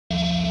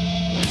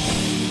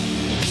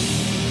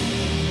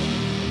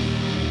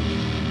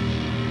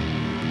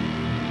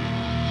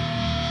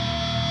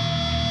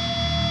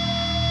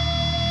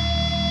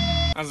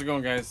How's it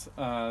going, guys?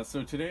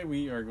 So today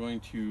we are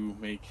going to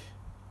make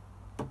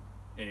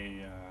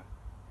a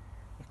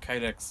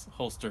Kydex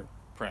holster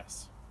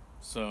press.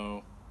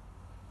 So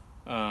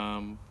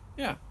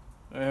yeah,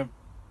 I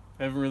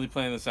haven't really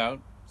planned this out,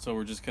 so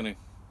we're just gonna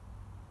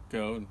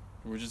go and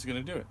we're just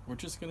gonna do it.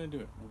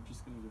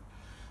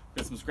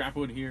 Got some scrap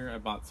wood here. I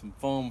bought some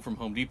foam from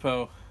Home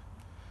Depot,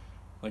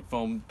 like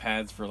foam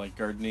pads for like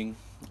gardening,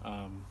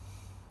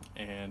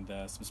 and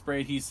some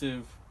spray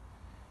adhesive,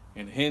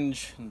 and a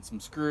hinge, and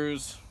some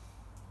screws,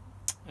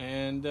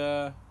 and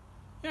yeah.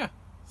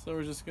 So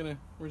we're just gonna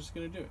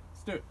do it.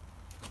 Let's do it.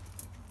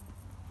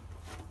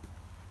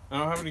 I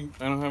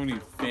don't have any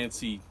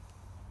fancy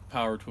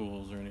power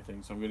tools or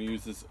anything, so I'm gonna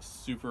use this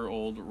super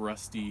old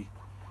rusty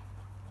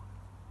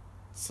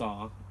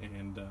saw,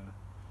 and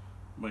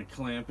my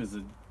clamp is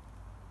a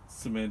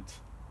cement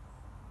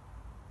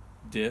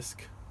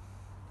disc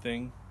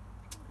thing,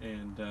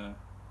 and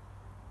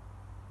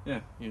yeah,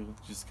 you'll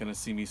just kind of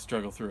see me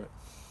struggle through it.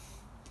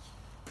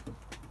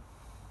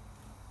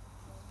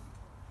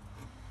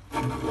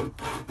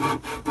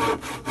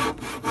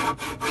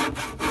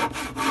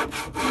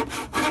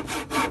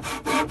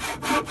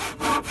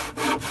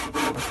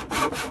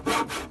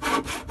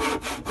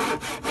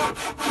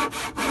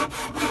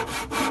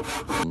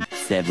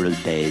 Several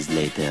days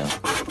later.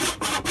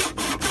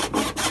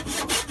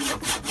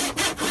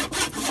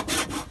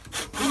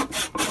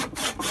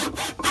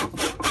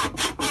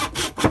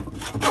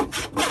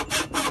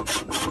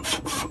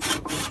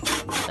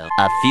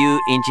 A few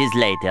inches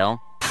later.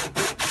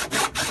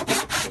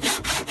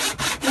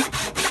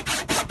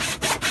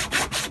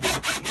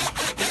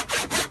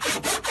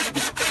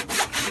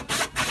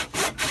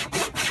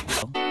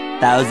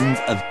 Thousands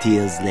of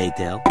tears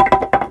later.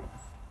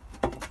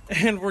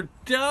 And we're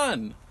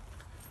done!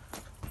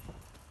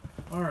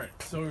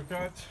 Alright, so we've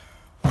got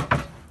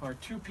our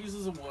 2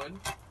 pieces of wood.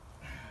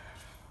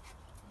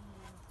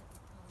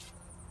 It's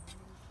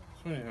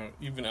funny how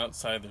even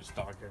outside there's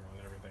dog hair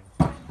and everything.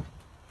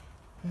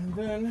 And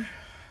then,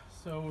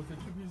 so with the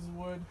 2 pieces of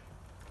wood,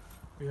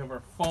 we have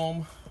our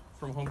foam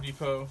from Home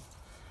Depot.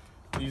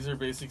 These are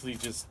basically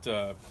just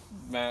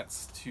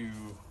mats to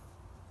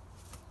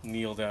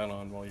kneel down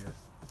on while you're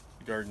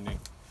gardening.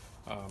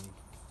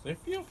 They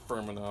feel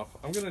firm enough.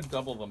 I'm gonna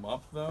double them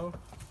up though,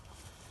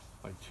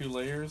 like 2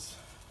 layers.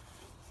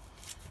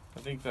 I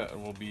think that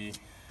will be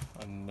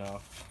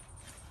enough.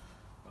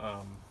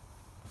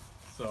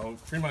 So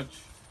pretty much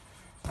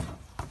it's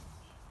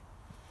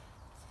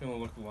gonna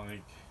look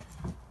like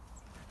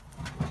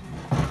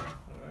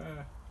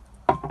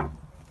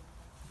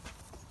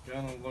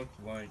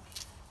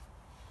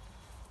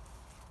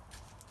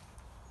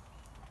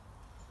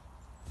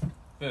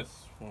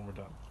this when we're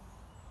done.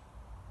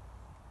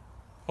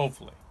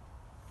 Hopefully.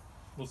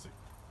 We'll see.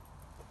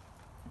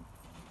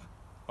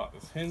 Bought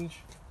this hinge,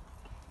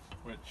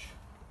 which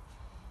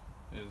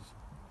is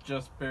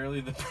just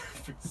barely the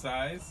perfect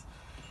size.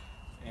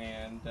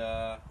 And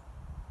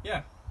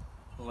yeah,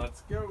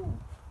 let's go.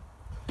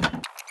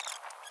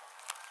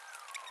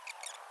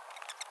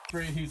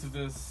 Spray adhesive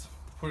this,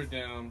 put it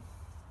down,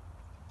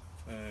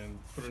 and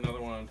put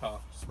another one on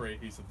top, spray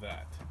adhesive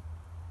that.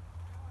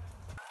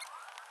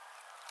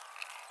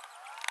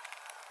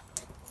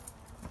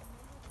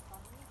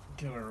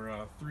 Get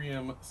our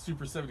 3M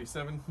Super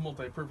 77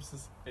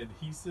 multi-purpose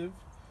adhesive.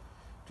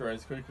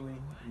 Dries quickly,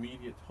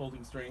 immediate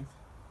holding strength.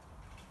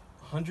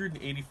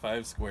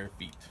 185 square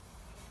feet.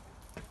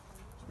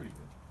 It's pretty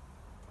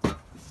good.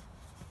 It's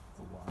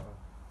a lot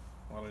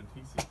of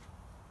adhesive.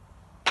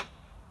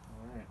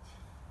 Alright.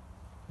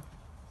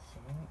 So,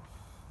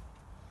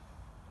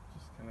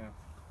 just kind of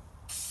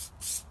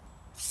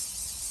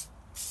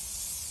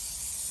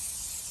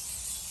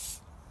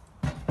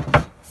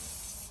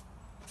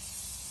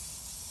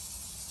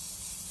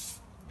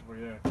oh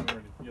yeah, I can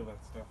already feel that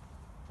stuff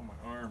on my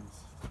arms.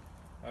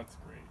 That's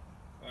great.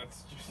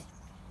 That's just...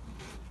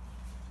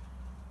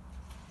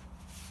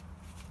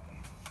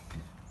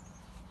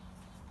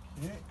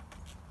 Okay.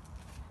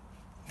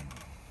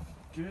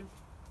 Good.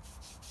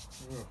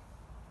 Oh,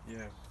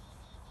 yeah.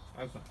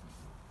 That's not...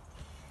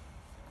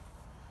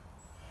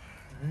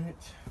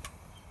 Alright.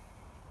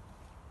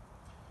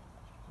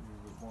 A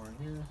little bit more in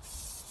here.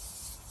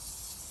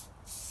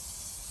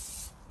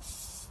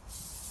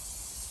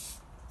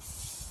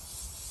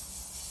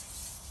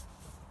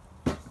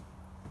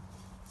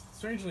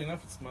 Strangely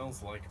enough, it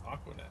smells like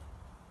Aquanet.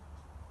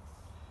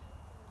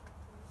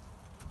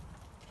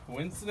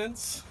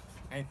 Coincidence?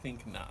 I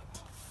think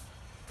not.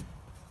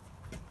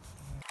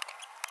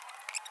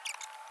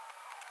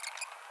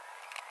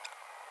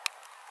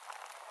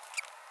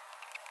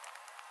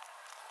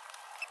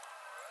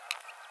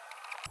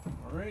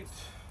 Alright.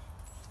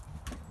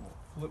 We'll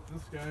flip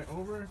this guy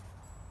over.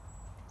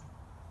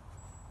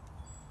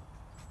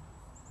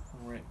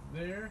 Right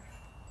there.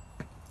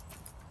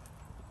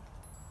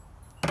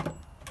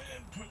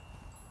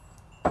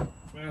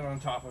 That on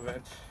top of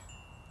it,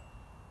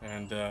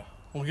 and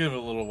we'll give it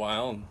a little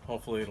while, and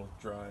hopefully it'll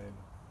dry and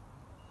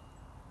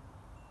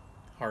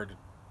hard to,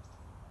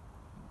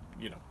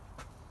 you know,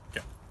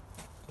 go.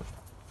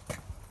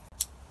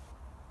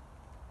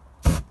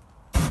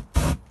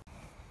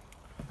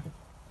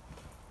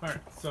 Alright,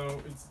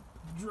 so it's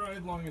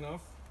dried long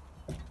enough.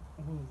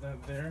 Move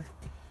that there.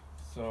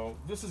 So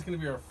this is going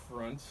to be our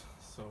front.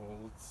 So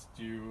let's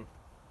do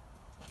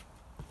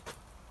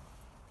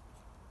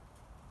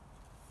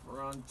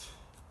front.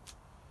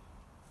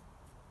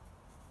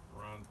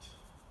 Alright.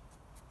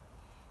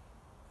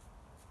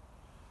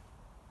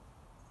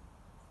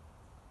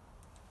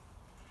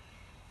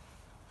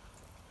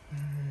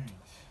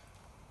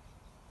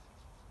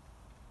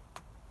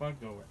 Bug,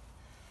 go away.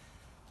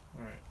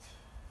 Alright.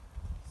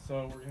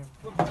 So we're going to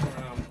flip this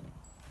around.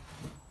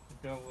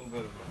 We've got a little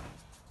bit of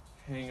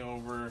a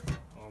hangover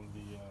on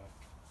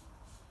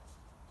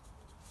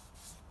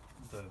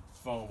the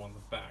foam on the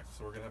back,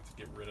 so we're going to have to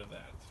get rid of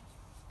that.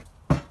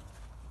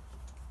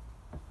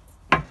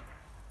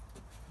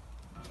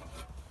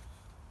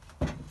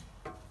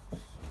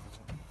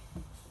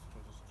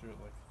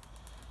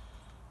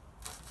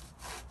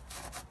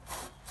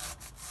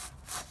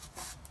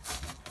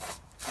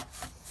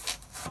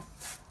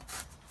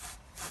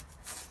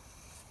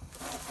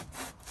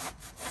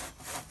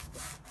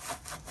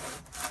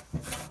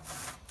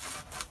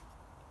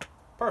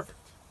 Perfect.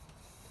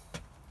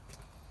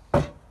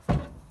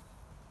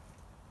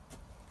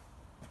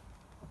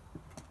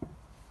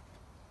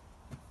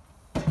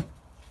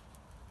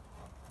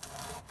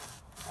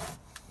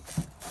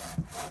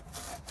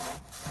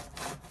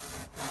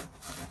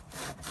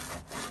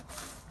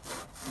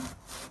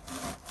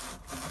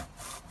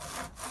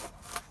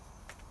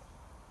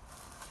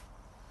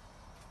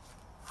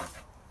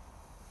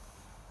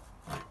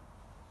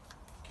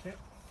 Okay.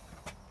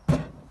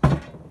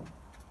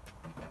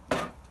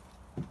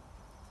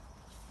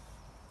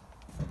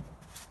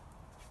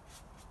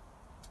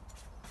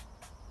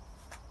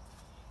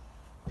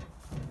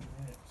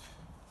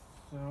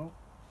 So,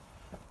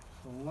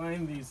 we'll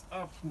line these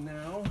up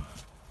now,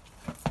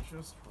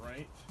 just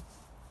right.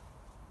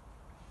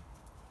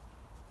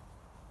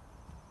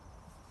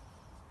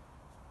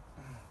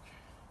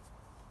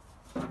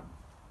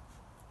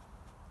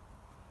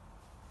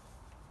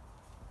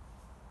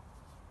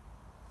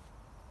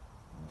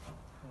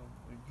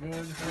 Probably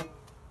good. Good.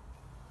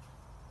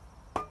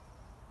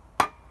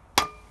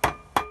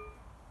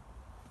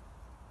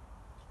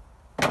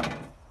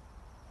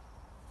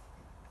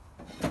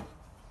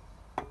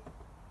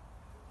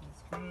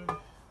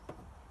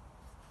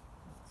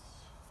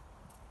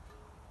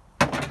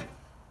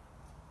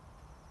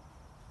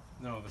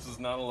 No, this is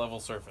not a level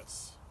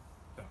surface.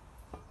 No.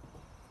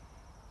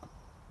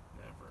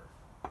 Never,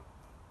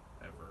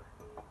 ever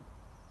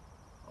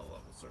a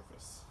level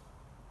surface.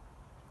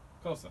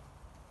 Close enough.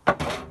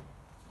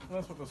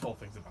 That's what this whole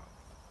thing's about.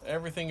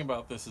 Everything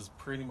about this is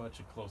pretty much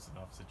a close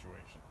enough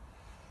situation.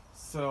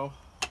 So,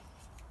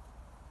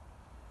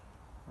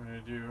 we're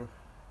going to do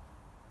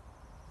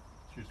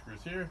 2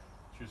 screws here,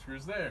 2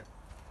 screws there,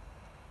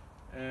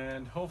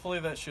 and hopefully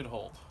that should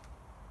hold.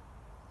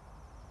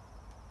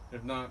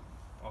 If not,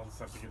 I'll just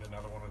have to get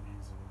another one of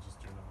these and we'll just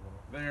do another one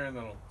over there, and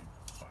then it'll be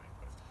fine,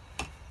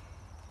 but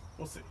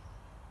we'll see.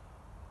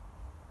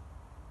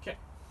 Okay,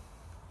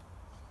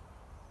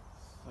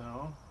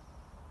 so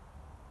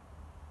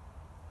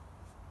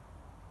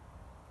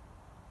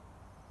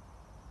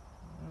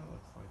that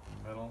looks like the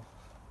metal.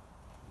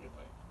 Get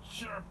my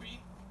Sharpie.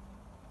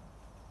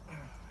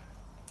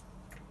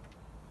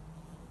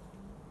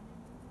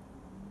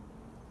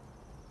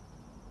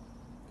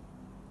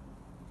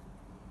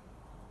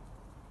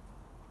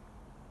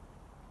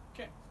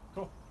 Okay,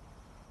 cool.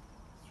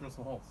 Let's drill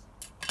some holes.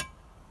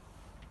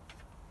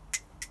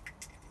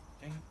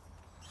 Dang it.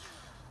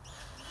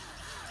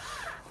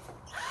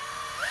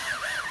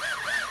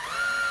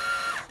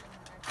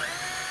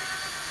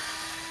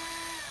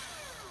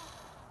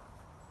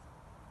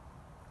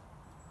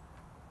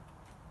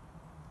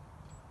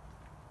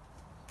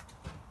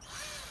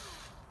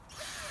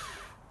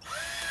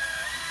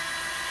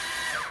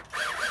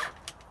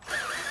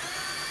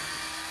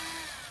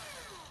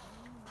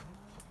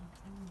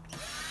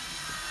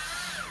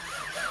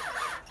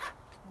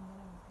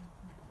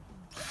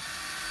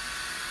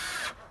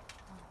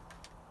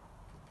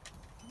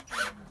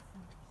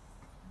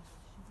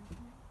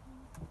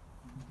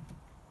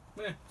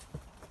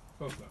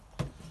 Close enough.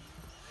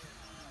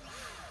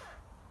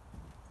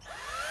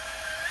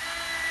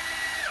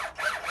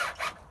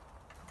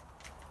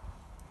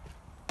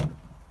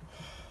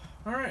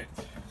 All right,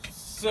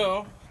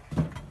 so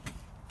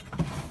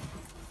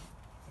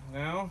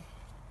now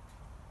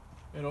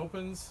it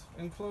opens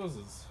and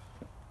closes,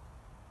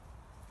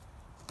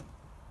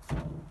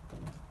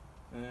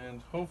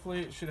 and hopefully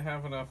it should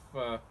have enough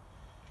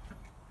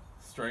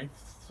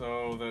strength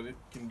so that it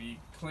can be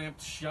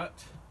clamped shut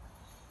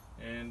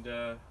and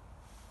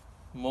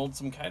mold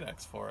some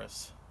Kydex for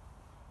us.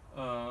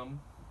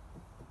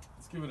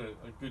 Let's give it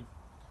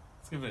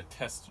let's give it a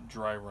test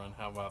dry run.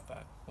 How about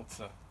that? Let's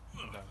put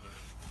it down here.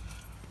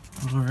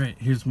 All right,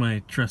 here's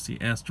my trusty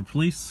Astor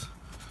Police.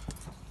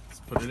 Let's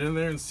put it in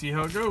there and see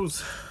how it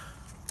goes.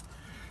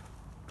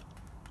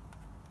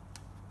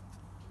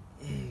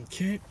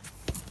 Okay,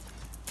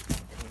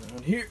 put it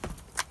on here.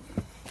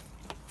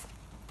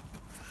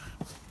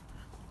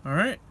 All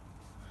right,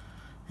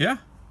 yeah,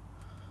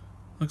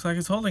 looks like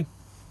it's holding.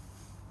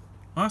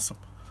 Awesome.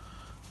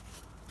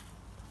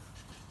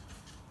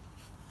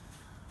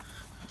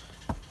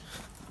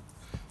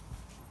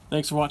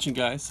 Thanks for watching,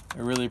 guys. I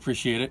really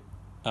appreciate it.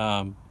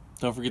 Don't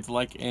forget to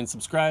like and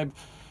subscribe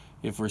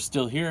if we're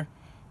still here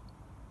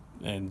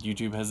and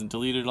YouTube hasn't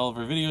deleted all of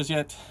our videos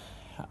yet.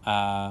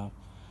 Yeah,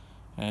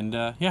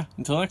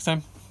 until next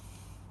time.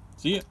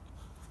 See ya.